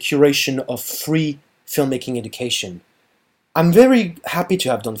 It's the curation of free filmmaking education. I'm very happy to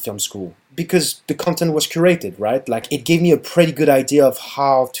have done film school because the content was curated, right? Like, it gave me a pretty good idea of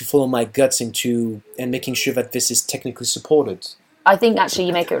how to follow my guts into and making sure that this is technically supported. I think actually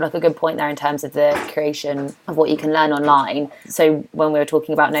you make it like a good point there in terms of the creation of what you can learn online. So when we were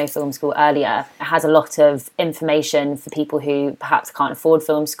talking about No Film School earlier, it has a lot of information for people who perhaps can't afford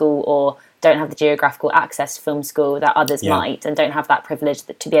film school or don't have the geographical access to film school that others might, and don't have that privilege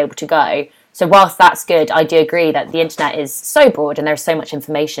to be able to go. So whilst that's good, I do agree that the internet is so broad and there's so much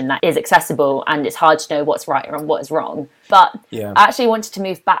information that is accessible and it's hard to know what's right and what is wrong. But I actually wanted to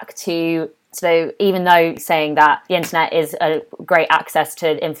move back to, so even though saying that the internet is a great access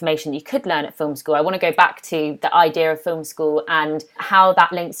to information you could learn at film school, I want to go back to the idea of film school and how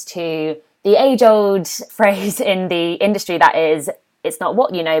that links to the age-old phrase in the industry that is, it's not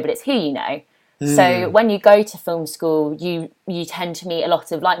what you know, but it's who you know. So when you go to film school, you tend to meet a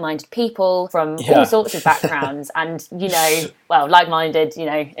lot of like-minded people from all sorts of backgrounds, and like-minded,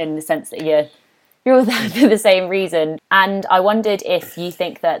 in the sense that you're all there for the same reason. And I wondered if you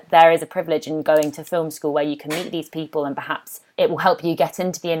think that there is a privilege in going to film school where you can meet these people and perhaps it will help you get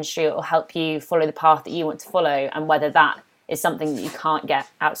into the industry, it will help you follow the path that you want to follow, and whether that is something that you can't get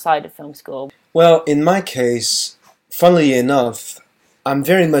outside of film school. Well, in my case, funnily enough, I'm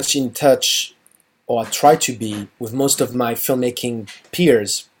very much in touch, or I try to be, with most of my filmmaking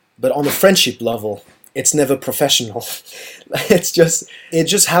peers, but on a friendship level, it's never professional. It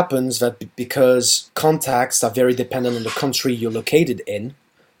just happens that because contacts are very dependent on the country you're located in,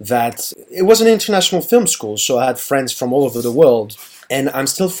 that it was an international film school, so I had friends from all over the world, and I'm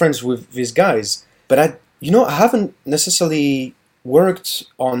still friends with these guys. But I haven't necessarily worked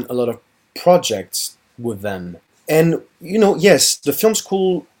on a lot of projects with them. And, yes, the film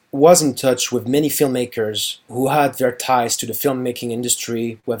school was in touch with many filmmakers who had their ties to the filmmaking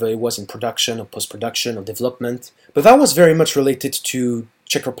industry, whether it was in production or post-production or development. But that was very much related to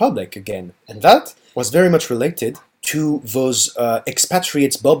Czech Republic again. And that was very much related to those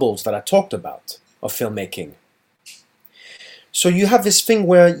expatriates bubbles that I talked about of filmmaking. So you have this thing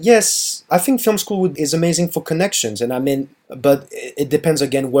where, yes, I think film school is amazing for connections, but it depends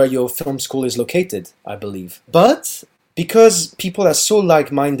again where your film school is located, I believe. But because people are so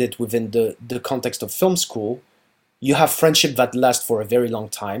like-minded within the context of film school, you have friendship that lasts for a very long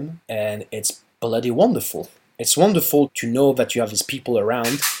time, and it's bloody wonderful. It's wonderful to know that you have these people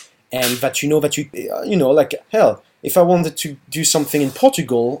around, and that like, hell, if I wanted to do something in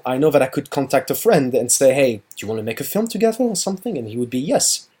Portugal, I know that I could contact a friend and say, hey, do you want to make a film together or something? And he would be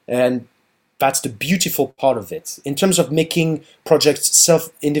yes. And that's the beautiful part of it. In terms of making projects,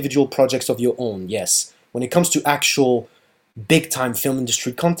 individual projects of your own, yes. When it comes to actual big-time film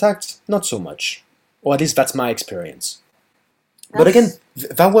industry contact, not so much. Or at least that's my experience. But again,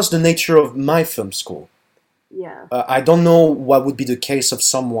 that was the nature of my film school. Yeah. I don't know what would be the case of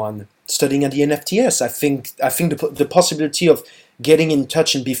someone studying at the NFTS. I think the possibility of getting in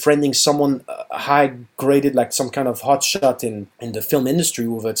touch and befriending someone high-graded, like some kind of hotshot in the film industry,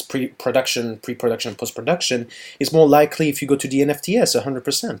 whether it's pre-production, post-production, is more likely if you go to the NFTS,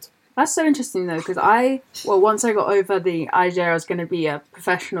 100%. That's so interesting, though, because once I got over the idea I was going to be a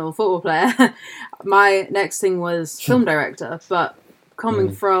professional football player, my next thing was film director. But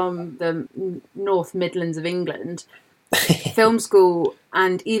coming from the North Midlands of England, film school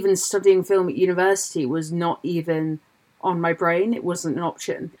and even studying film at university was not even on my brain. It wasn't an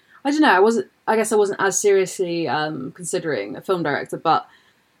option. I don't know. I guess I wasn't as seriously considering a film director, but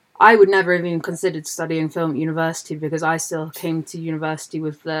I would never have even considered studying film at university because I still came to university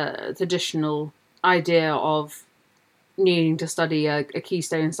with the traditional idea of needing to study a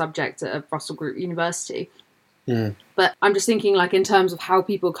keystone subject at a Russell Group university. But I'm just thinking, like, in terms of how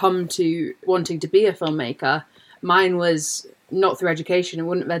people come to wanting to be a filmmaker, mine was not through education. It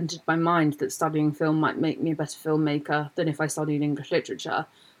wouldn't have entered my mind that studying film might make me a better filmmaker than if I studied English literature.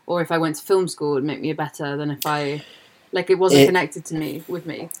 Or if I went to film school, it would make me better than if it wasn't connected with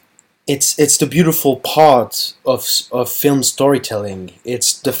me. it's the beautiful part of film storytelling.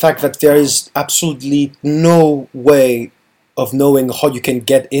 It's the fact that there is absolutely no way of knowing how you can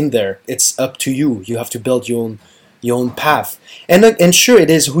get in there. It's up to you. You have to build your own path. And sure, it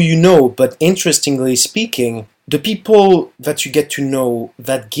is who you know. But interestingly speaking, the people that you get to know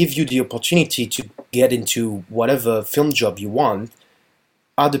that give you the opportunity to get into whatever film job you want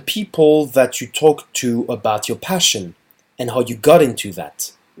are the people that you talk to about your passion and how you got into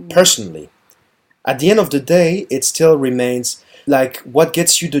that personally. At the end of the day, it still remains like what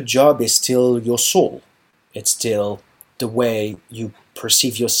gets you the job is still your soul. It's still the way you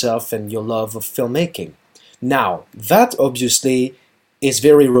perceive yourself and your love of filmmaking. Now, that obviously is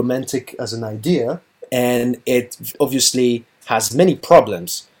very romantic as an idea, and it obviously has many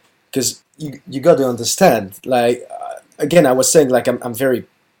problems because you got to understand, like, again, I was saying, like, I'm very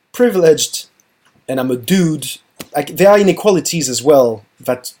privileged and I'm a dude. Like, there are inequalities as well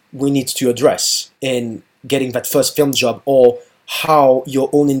that we need to address in getting that first film job, or how your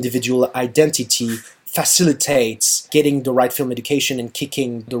own individual identity facilitates getting the right film education and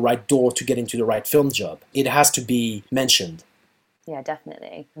kicking the right door to get into the right film job. It has to be mentioned. Yeah,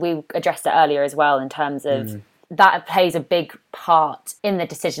 definitely. We addressed it earlier as well in terms of that plays a big part in the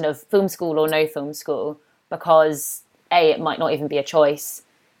decision of film school or no film school, because A, it might not even be a choice,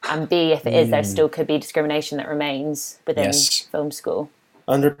 and B, if it is, there still could be discrimination that remains within film school.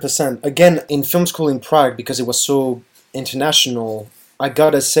 100%. Again, in film school in Prague, because it was so international, I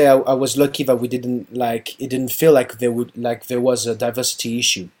gotta say I was lucky that we didn't, like, it didn't feel like there was a diversity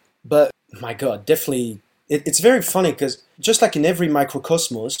issue. But my God, definitely, it's very funny because just like in every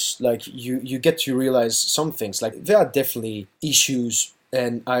microcosmos, like you get to realize some things. Like, there are definitely issues,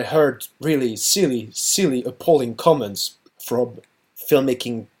 and I heard really silly, appalling comments from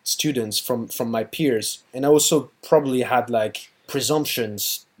filmmaking students from my peers, and I also probably had like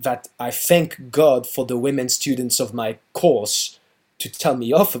presumptions that I thank God for the women students of my course to tell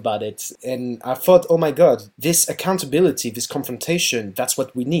me off about it. And I thought, oh my God, this accountability, this confrontation, that's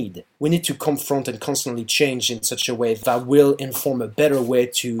what we need. We need to confront and constantly change in such a way that will inform a better way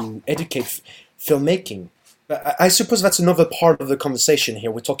to educate filmmaking. I suppose that's another part of the conversation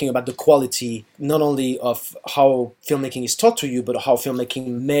here. We're talking about the quality, not only of how filmmaking is taught to you, but how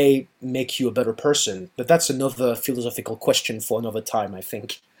filmmaking may make you a better person. But that's another philosophical question for another time, I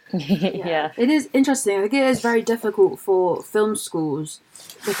think. Yeah. It is interesting. I think it is very difficult for film schools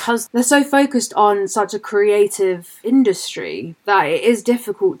because they're so focused on such a creative industry that it is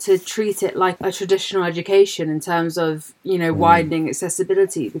difficult to treat it like a traditional education in terms of, widening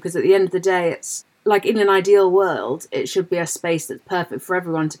accessibility, because at the end of the day, it's like, in an ideal world, it should be a space that's perfect for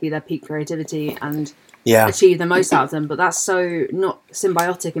everyone to be their peak creativity and achieve the most out of them. But that's so not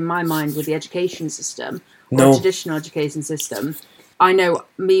symbiotic in my mind with the education system or the traditional education system. I know,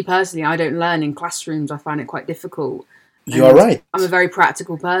 me personally, I don't learn in classrooms. I find it quite difficult. You're right. I'm a very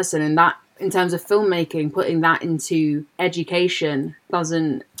practical person, and that, in terms of filmmaking, putting that into education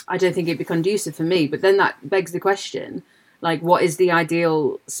I don't think it'd be conducive for me. But then that begs the question, like, what is the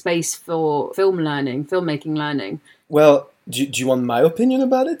ideal space for filmmaking learning? Well, do you want my opinion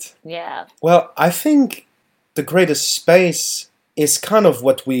about it? Yeah. Well, I think the greatest space is kind of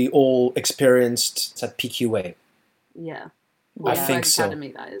what we all experienced at PQA. Yeah. I think so. Academy,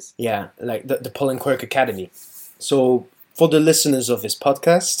 that is. Yeah, like the Paul and Quirk Academy. So, for the listeners of this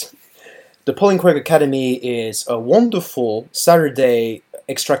podcast, the Paul and Quirk Academy is a wonderful Saturday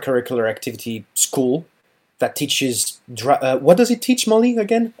extracurricular activity school that teaches... what does it teach, Molly,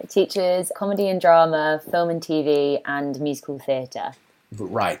 again? It teaches comedy and drama, film and TV, and musical theatre.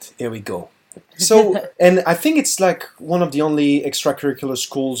 Right, here we go. So, and I think it's like one of the only extracurricular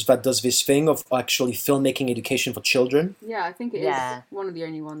schools that does this thing of actually filmmaking education for children. Yeah, I think it is one of the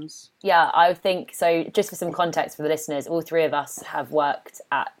only ones. Yeah, I think so. Just for some context for the listeners, all three of us have worked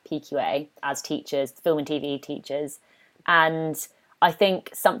at PQA as teachers, film and TV teachers. And I think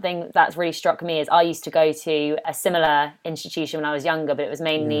something that's really struck me is I used to go to a similar institution when I was younger, but it was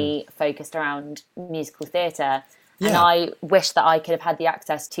mainly focused around musical theatre. Yeah. And I wish that I could have had the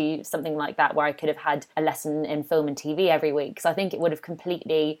access to something like that, where I could have had a lesson in film and TV every week. Because I think it would have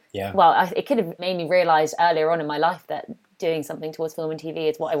completely, it could have made me realise earlier on in my life that doing something towards film and TV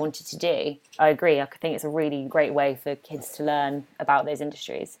is what I wanted to do. I agree. I think it's a really great way for kids to learn about those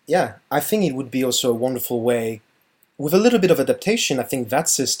industries. Yeah, I think it would be also a wonderful way, with a little bit of adaptation. I think that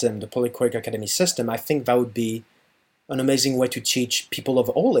system, the Paul and Quirk Academy system, I think that would be an amazing way to teach people of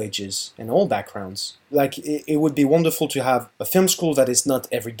all ages and all backgrounds. Like, it would be wonderful to have a film school that is not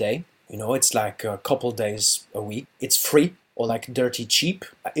every day. It's like a couple days a week. It's free, or like dirty cheap.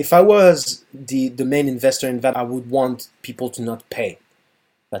 If I was the main investor in that, I would want people to not pay.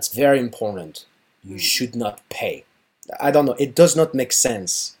 That's very important. You should not pay. I don't know, it does not make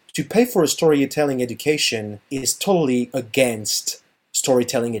sense. To pay for a storytelling education is totally against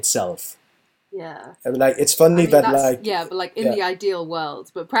storytelling itself. Yeah. Like, it's funny that, like... Yeah, but like in the ideal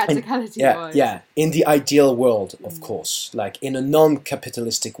world, but practicality wise. Yeah, in the ideal world, of course. Like, in a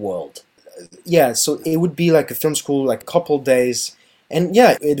non-capitalistic world. Yeah, so it would be like a film school, like a couple days. And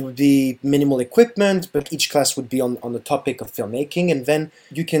yeah, it would be minimal equipment, but each class would be on the topic of filmmaking, and then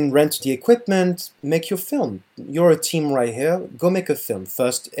you can rent the equipment, make your film. You're a team right here, go make a film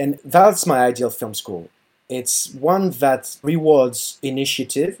first. And that's my ideal film school. It's one that rewards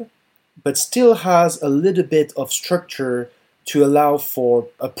initiative, but still has a little bit of structure to allow for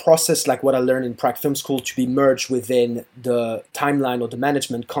a process like what I learned in Prague Film School to be merged within the timeline or the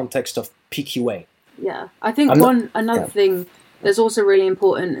management context of PQA. Yeah, I think another thing that's also really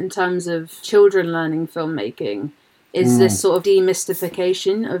important in terms of children learning filmmaking is this sort of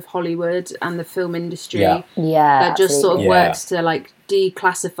demystification of Hollywood and the film industry. That just sort of works to like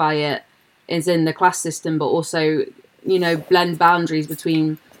declassify it as in the class system, but also, you know, blend boundaries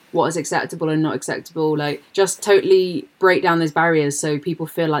between what is acceptable and not acceptable. Like, just totally break down those barriers so people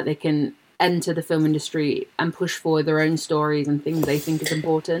feel like they can enter the film industry and push forward their own stories and things they think is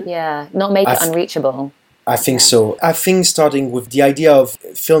important. Yeah, not make it unreachable. I think so. I think starting with the idea of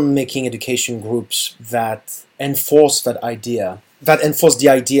filmmaking education groups that enforce that idea, that enforce the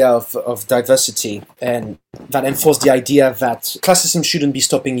idea of diversity, and that enforce the idea that classism shouldn't be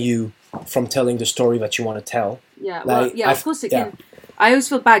stopping you from telling the story that you want to tell. Yeah, well, like, of course it can. I always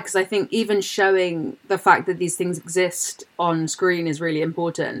feel bad because I think even showing the fact that these things exist on screen is really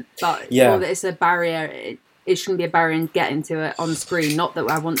important. But or that it's a barrier, it shouldn't be a barrier in getting to it on screen. Not that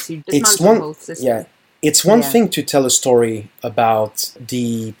I want to dismantle the whole system. Yeah. It's one thing to tell a story about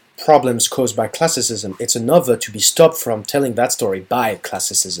the problems caused by classicism. It's another to be stopped from telling that story by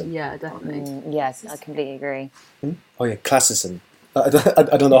classicism. Yeah, definitely. Yes, I completely agree. Oh yeah, classicism. I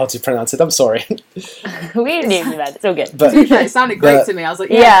don't know how to pronounce it. I'm sorry. We knew you meant. It's all good. But, it sounded great to me. I was like,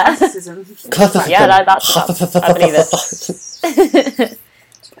 classicism. That's I believe it.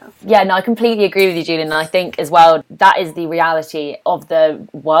 Yeah, no, I completely agree with you, Julien. And I think as well, that is the reality of the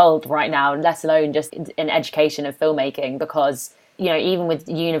world right now, let alone just in education of filmmaking, because, you know, even with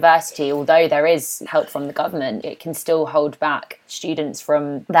university, although there is help from the government, it can still hold back students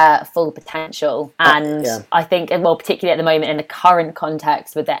from their full potential. And I think, well, particularly at the moment in the current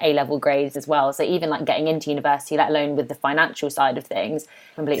context with their A-level grades as well. So even like getting into university, let alone with the financial side of things,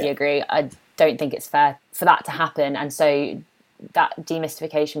 completely agree. I don't think it's fair for that to happen. And so that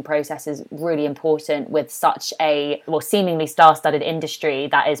demystification process is really important with such a, well, seemingly star-studded industry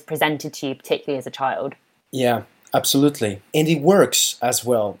that is presented to you, particularly as a child. Yeah, absolutely. And it works as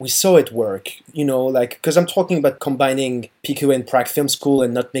well. We saw it work, you know, like, because I'm talking about combining PQ and Prague Film School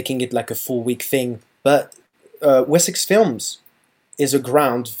and not making it like a full week thing. But Wessex Films is a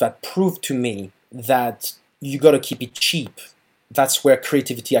ground that proved to me that you got to keep it cheap. That's where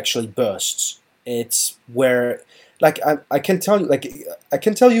creativity actually bursts. It's where... Like, I can tell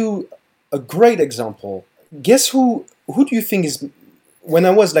you a great example. Guess who do you think is, when I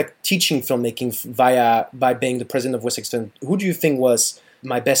was like teaching filmmaking by being the president of Wessex Film, who do you think was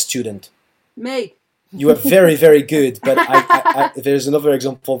my best student? Me. You are very, very good, but there's another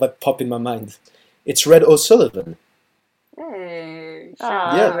example that popped in my mind. It's Red O'Sullivan. Hey,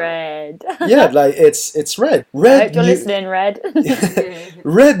 Red. Yeah, like it's Red. I hope you're listening, Red.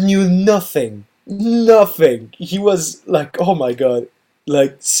 Red knew nothing. He was like, oh my god,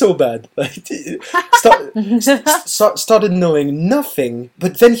 like so bad. Like started knowing nothing,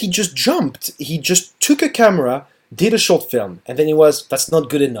 but then he just jumped. He just took a camera, did a short film, and then that's not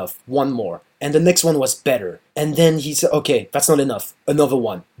good enough. One more, and the next one was better. And then he said, okay, that's not enough. Another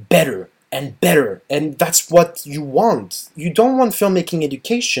one, better and better. And that's what you want. You don't want filmmaking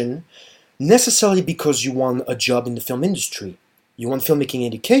education necessarily because you want a job in the film industry. You want filmmaking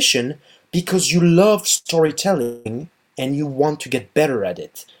education because you love storytelling and you want to get better at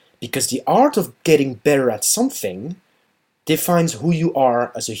it. Because the art of getting better at something defines who you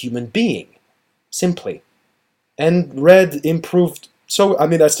are as a human being. Simply. And Red improved so... I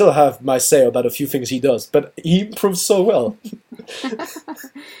mean, I still have my say about a few things he does, but he improved so well.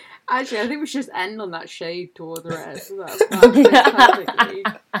 Actually, I think we should just end on that shade toward Red. So that's perfectly.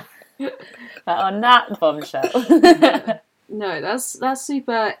 On that bombshell. No, that's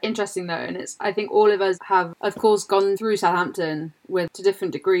super interesting though, and I think all of us have, of course, gone through Southampton to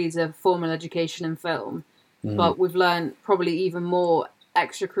different degrees of formal education in film, but we've learned probably even more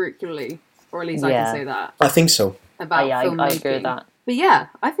extracurricularly, or at least I can say that. I think so. About filmmaking. I agree with that. But yeah,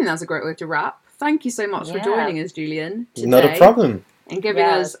 I think that's a great way to wrap. Thank you so much for joining us, Julien, today. Not a problem. and giving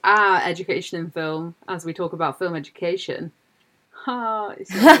Yeah. us our education in film as we talk about film education.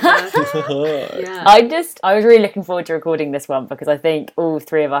 It's yeah. I was really looking forward to recording this one because I think all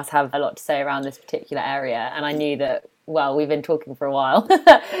three of us have a lot to say around this particular area, and I knew that, well, we've been talking for a while,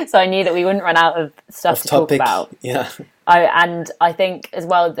 so I knew that we wouldn't run out of stuff to talk about. Yeah. And I think as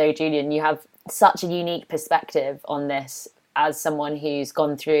well, though, Julien, you have such a unique perspective on this as someone who's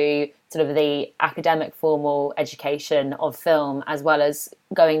gone through sort of the academic formal education of film, as well as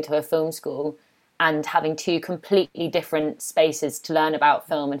going to a film school and having two completely different spaces to learn about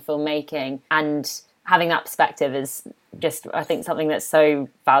film and filmmaking. And having that perspective is just, I think, something that's so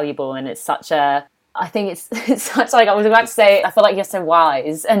valuable. And it's such a, I think it's such, like I was about to say, I feel like you're so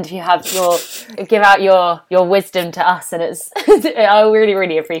wise and you have give out your wisdom to us. And it's, I really,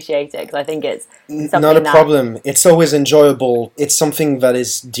 really appreciate it because I think it's something not a problem. It's always enjoyable. It's something that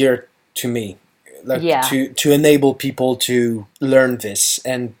is dear to me. Like to enable people to learn this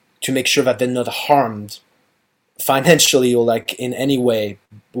and to make sure that they're not harmed financially or like in any way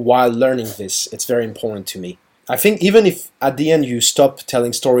while learning this. It's very important to me. I think even if at the end you stop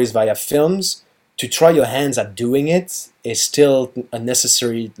telling stories via films, to try your hands at doing it is still a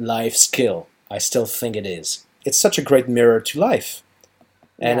necessary life skill. I still think it is. It's such a great mirror to life.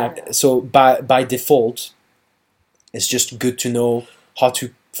 And so by default, it's just good to know how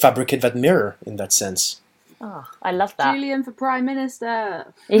to fabricate that mirror in that sense. Oh, I love that. Julien for Prime Minister.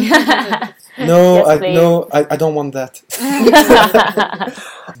 Yeah. No, I don't want that.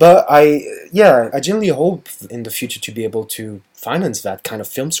 But I genuinely hope in the future to be able to finance that kind of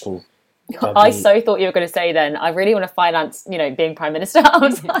film school. I so thought you were going to say then, I really want to finance, being Prime Minister. I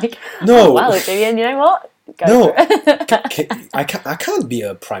was like, no. Oh, well, Julien, you know what? No, I can't be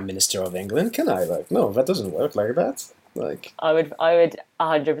a Prime Minister of England, can I? Like, no, that doesn't work like that. Like, I would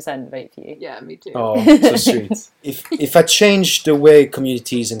 100% vote for you. Yeah, me too. Oh, so sweet. If I change the way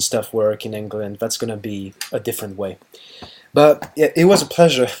communities and stuff work in England, that's gonna be a different way. But yeah, it was a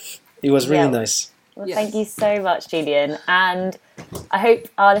pleasure. It was really nice. Well, thank you so much, Julien. And I hope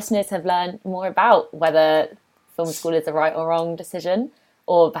our listeners have learned more about whether film school is the right or wrong decision,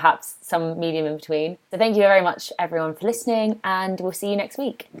 or perhaps some medium in between. So thank you very much, everyone, for listening, and we'll see you next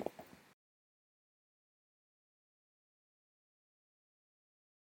week.